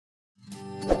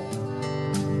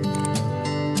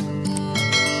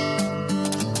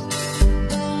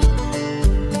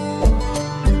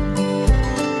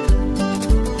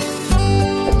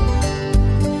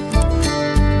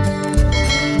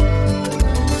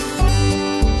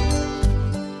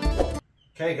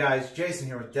Hey guys, Jason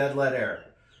here with Dead Lead Air.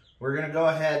 We're going to go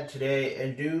ahead today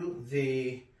and do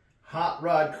the hot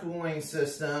rod cooling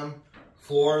system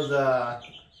for the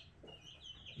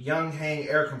Young Hang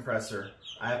air compressor.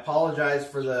 I apologize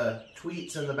for the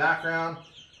tweets in the background.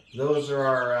 Those are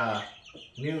our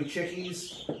new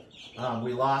chickies.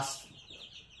 We lost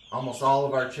almost all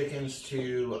of our chickens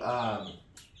to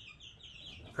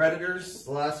predators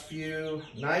the last few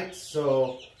nights,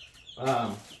 so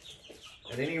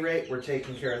at any rate, we're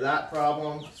taking care of that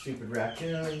problem. Stupid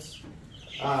raccoons.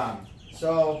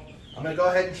 So I'm going to go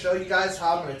ahead and show you guys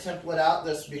how I'm going to template out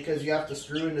this, because you have to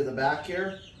screw into the back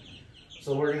here.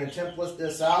 So we're going to template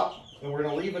this out, and we're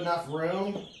going to leave enough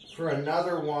room for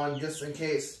another one just in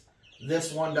case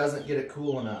this one doesn't get it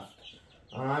cool enough.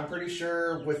 I'm pretty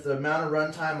sure with the amount of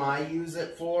runtime I use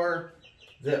it for,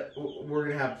 that we're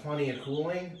going to have plenty of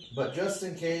cooling. But just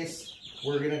in case,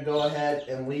 we're going to go ahead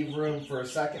and leave room for a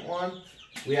second one.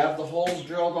 We have the holes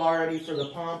drilled already for the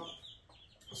pump,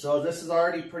 so this is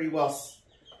already pretty well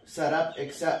set up,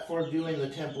 except for doing the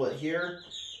template here.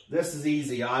 This is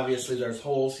easy. Obviously, there's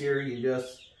holes here. You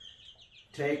just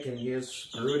take and you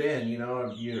screw it in, you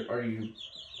know, you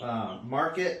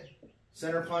mark it,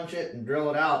 center punch it, and drill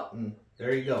it out, and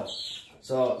there you go.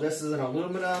 So this is an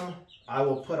aluminum. I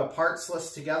will put a parts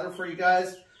list together for you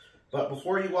guys. But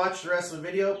before you watch the rest of the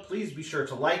video, please be sure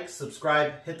to like,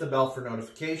 subscribe, hit the bell for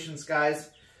notifications,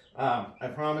 guys. I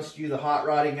promised you the hot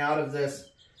rodding out of this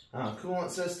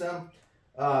coolant system.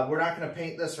 We're not going to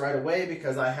paint this right away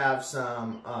because I have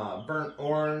some burnt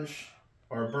orange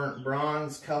or burnt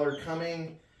bronze color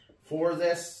coming for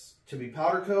this to be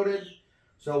powder coated.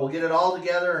 So we'll get it all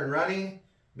together and running,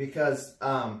 because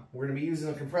we're going to be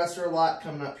using the compressor a lot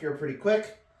coming up here pretty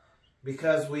quick,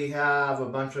 because we have a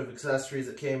bunch of accessories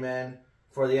that came in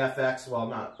for the FX. Well,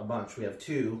 not a bunch, we have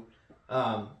two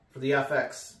for the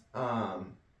FX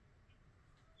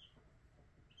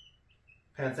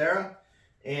Panthera.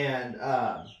 And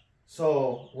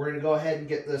so we're going to go ahead and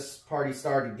get this party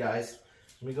started, guys.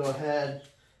 Let me go ahead.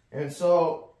 And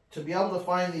so to be able to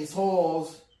find these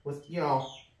holes with, you know,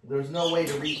 there's no way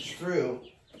to reach through.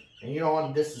 And you don't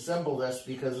want to disassemble this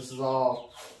because this is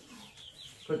all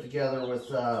put together with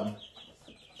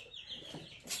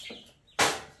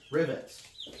rivets.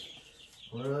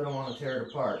 I really don't want to tear it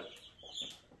apart.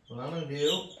 What I'm going to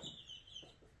do,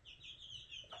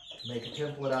 make a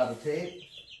template out of tape,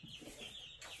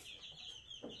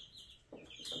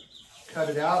 cut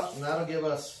it out, and that'll give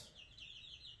us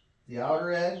the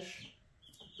outer edge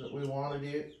that we want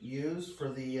to use for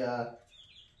the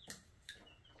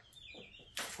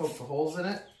poke the holes in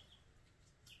it.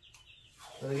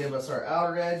 It'll give us our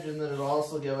outer edge, and then it'll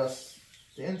also give us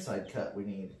the inside cut we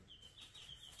need.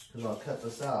 Because I'll cut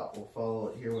this out. We'll follow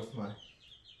it here with my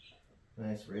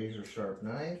nice razor sharp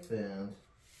knife.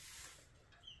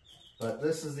 But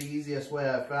this is the easiest way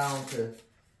I found to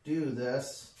do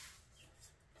this.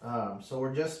 So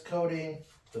we're just coating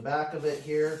the back of it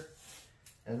here,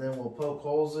 and then we'll poke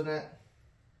holes in it,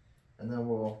 and then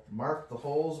we'll mark the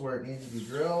holes where it needs to be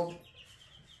drilled,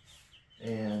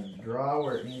 and draw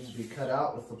where it needs to be cut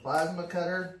out with the plasma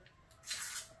cutter,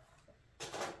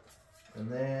 and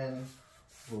then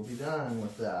we'll be done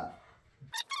with that.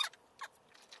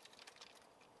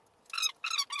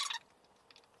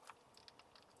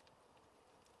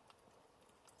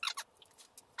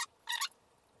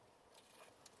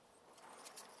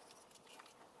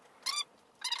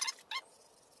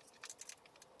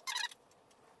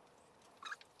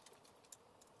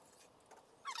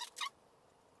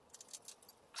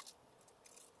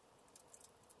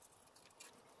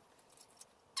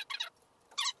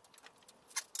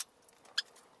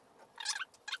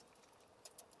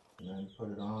 And then put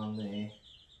it on the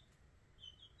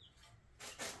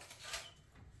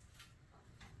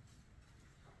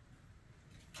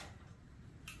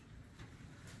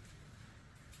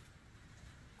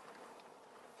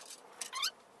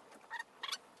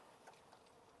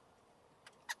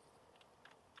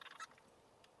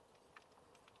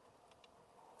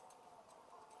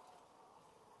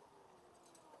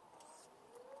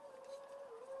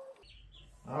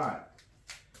all right.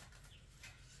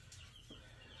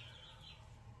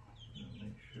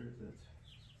 Make sure that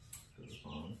goes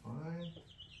on fine.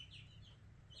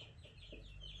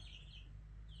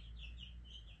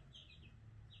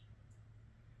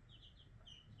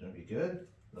 It's going to be good.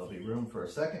 There'll be room for a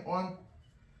second one.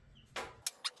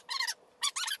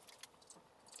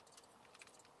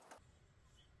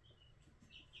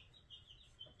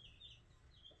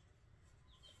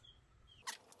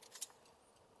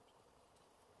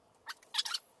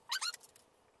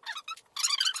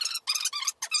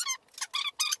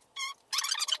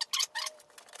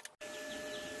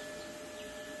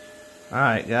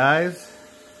 Alright guys,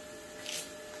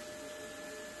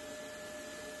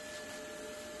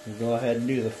 we'll go ahead and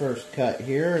do the first cut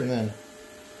here and then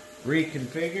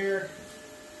reconfigure.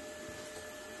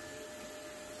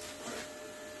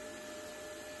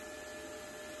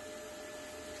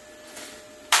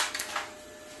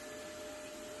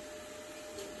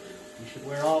 You should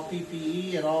wear all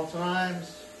PPE at all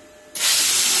times.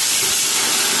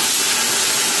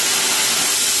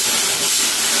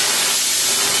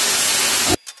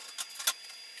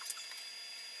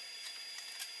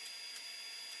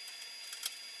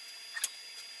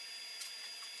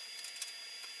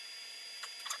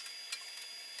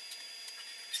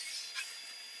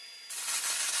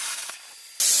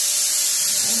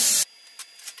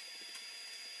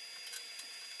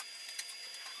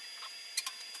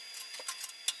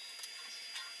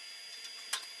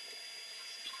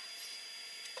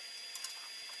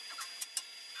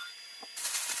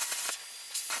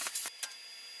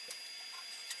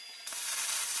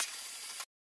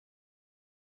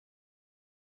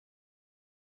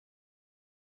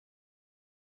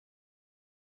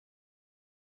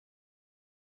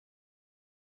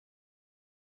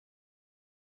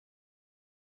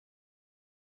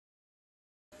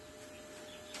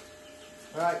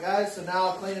 Alright guys, so now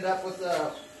I'll clean it up with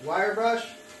the wire brush.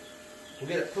 We'll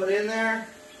get it put in there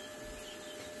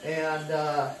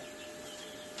and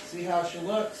see how she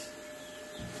looks.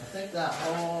 I think that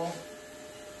whole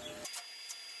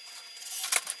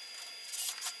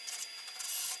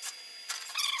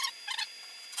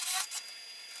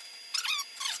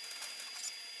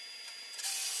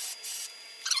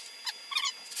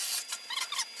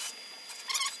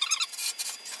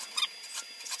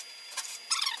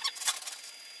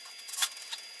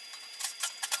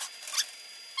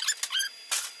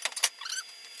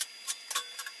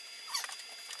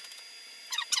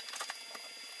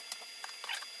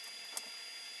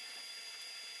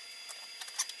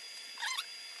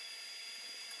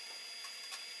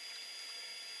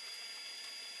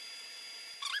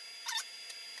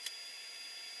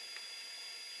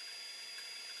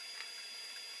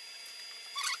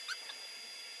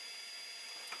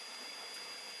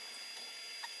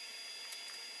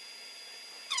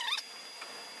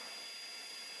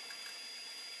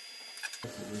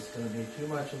this is going to be too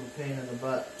much of a pain in the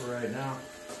butt for right now.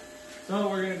 So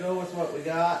we're going to go with what we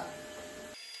got.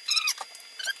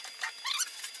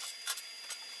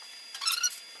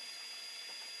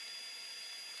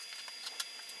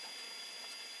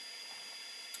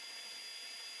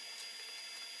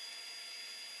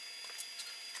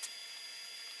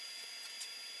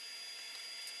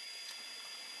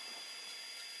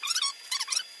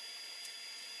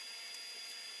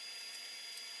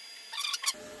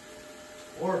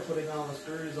 Or putting all the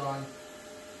screws on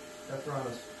after on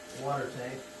a water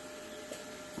tank,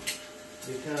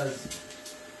 because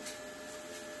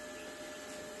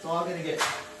it's all going to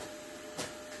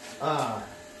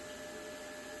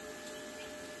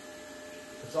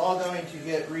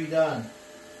get redone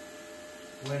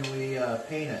when we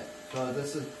paint it. So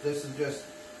this is just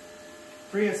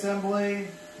pre-assembly.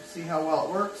 See how well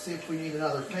it works. See if we need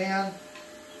another fan.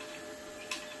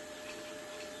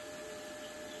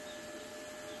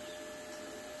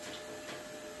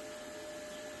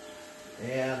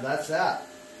 And that's that.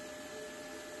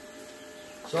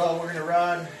 So we're going to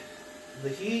run the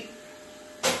heat,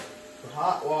 the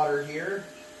hot water here,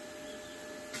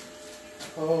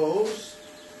 hose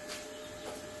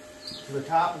to the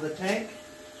top of the tank.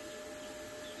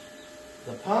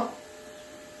 The pump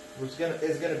is going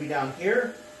to be down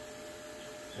here,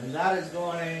 and that is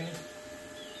going.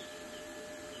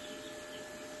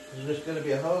 There's just going to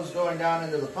be a hose going down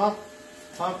into the pump.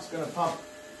 Pump's going to pump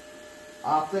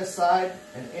off this side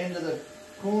and into the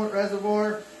coolant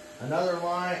reservoir, another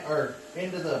line, or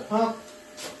into the pump.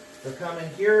 They'll come in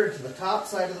here to the top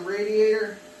side of the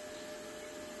radiator.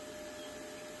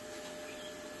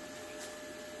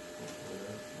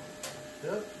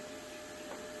 Yep.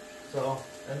 So,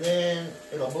 and then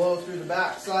it'll blow through the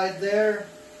back side there.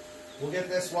 We'll get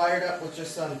this wired up with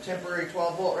just some temporary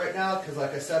 12 volt right now, because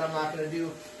like I said, I'm not going to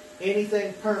do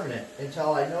anything permanent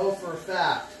until I know for a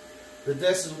fact that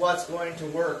this is what's going to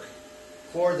work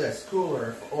for this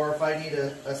cooler, or if I need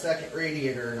a second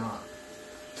radiator or not.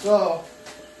 So,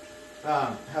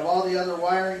 have all the other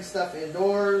wiring stuff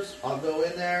indoors. I'll go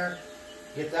in there,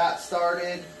 get that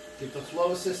started, get the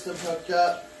flow system hooked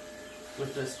up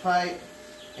with this pipe,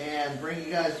 and bring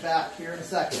you guys back here in a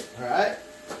second, alright?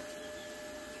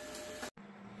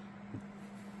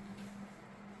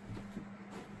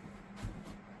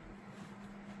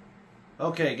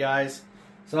 Okay guys,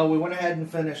 so we went ahead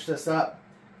and finished this up.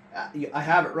 I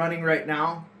have it running right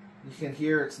now. You can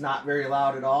hear it's not very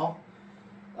loud at all.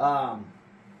 The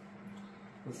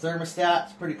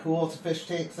thermostat's pretty cool. It's a fish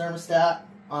tank thermostat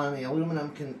on the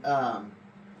aluminum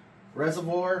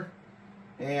reservoir.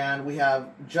 And we have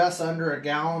just under a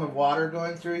gallon of water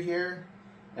going through here.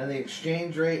 And the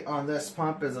exchange rate on this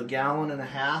pump is 1.5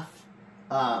 gallons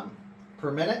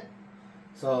per minute.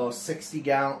 So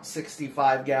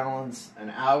 65 gallons an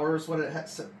hour is what it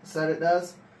said it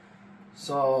does.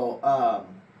 So,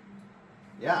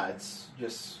 yeah, it's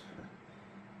just,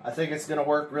 I think it's going to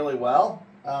work really well.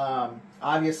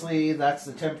 Obviously, that's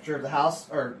the temperature of the house,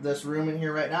 or this room in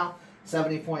here right now,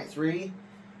 70.3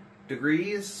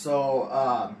 degrees.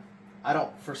 So, I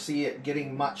don't foresee it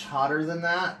getting much hotter than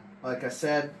that. Like I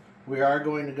said, we are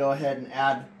going to go ahead and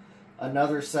add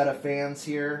another set of fans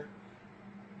here.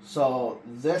 So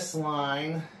this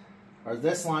line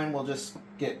will just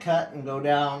get cut and go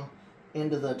down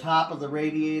into the top of the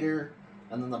radiator,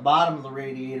 and then the bottom of the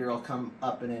radiator will come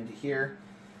up and into here,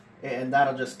 and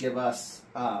that'll just give us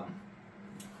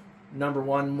number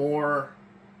one, more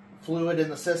fluid in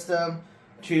the system,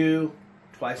 2,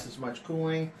 twice as much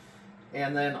cooling,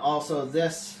 and then also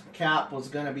this cap is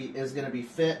going to be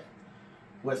fit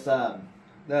with the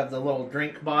little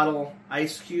drink bottle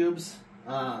ice cubes.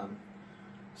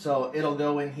 So it'll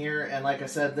go in here, and like I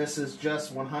said, this is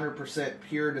just 100%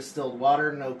 pure distilled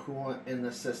water, no coolant in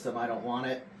the system. I don't want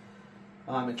it.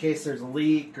 In case there's a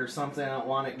leak or something, I don't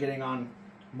want it getting on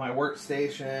my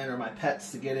workstation or my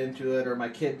pets to get into it or my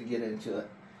kid to get into it.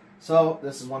 So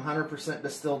this is 100%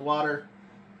 distilled water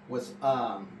with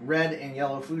red and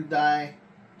yellow food dye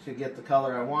to get the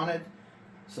color I wanted.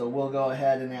 So we'll go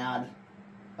ahead and add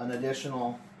an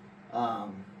additional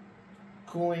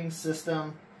cooling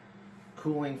system,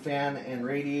 cooling fan and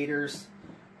radiators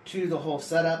to the whole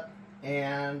setup,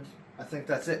 and I think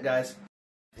that's it, guys.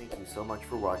 Thank you so much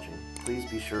for watching. Please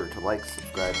be sure to like,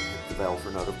 subscribe, and hit the bell for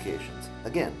notifications.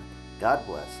 Again, God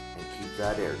bless, and keep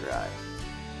that air dry.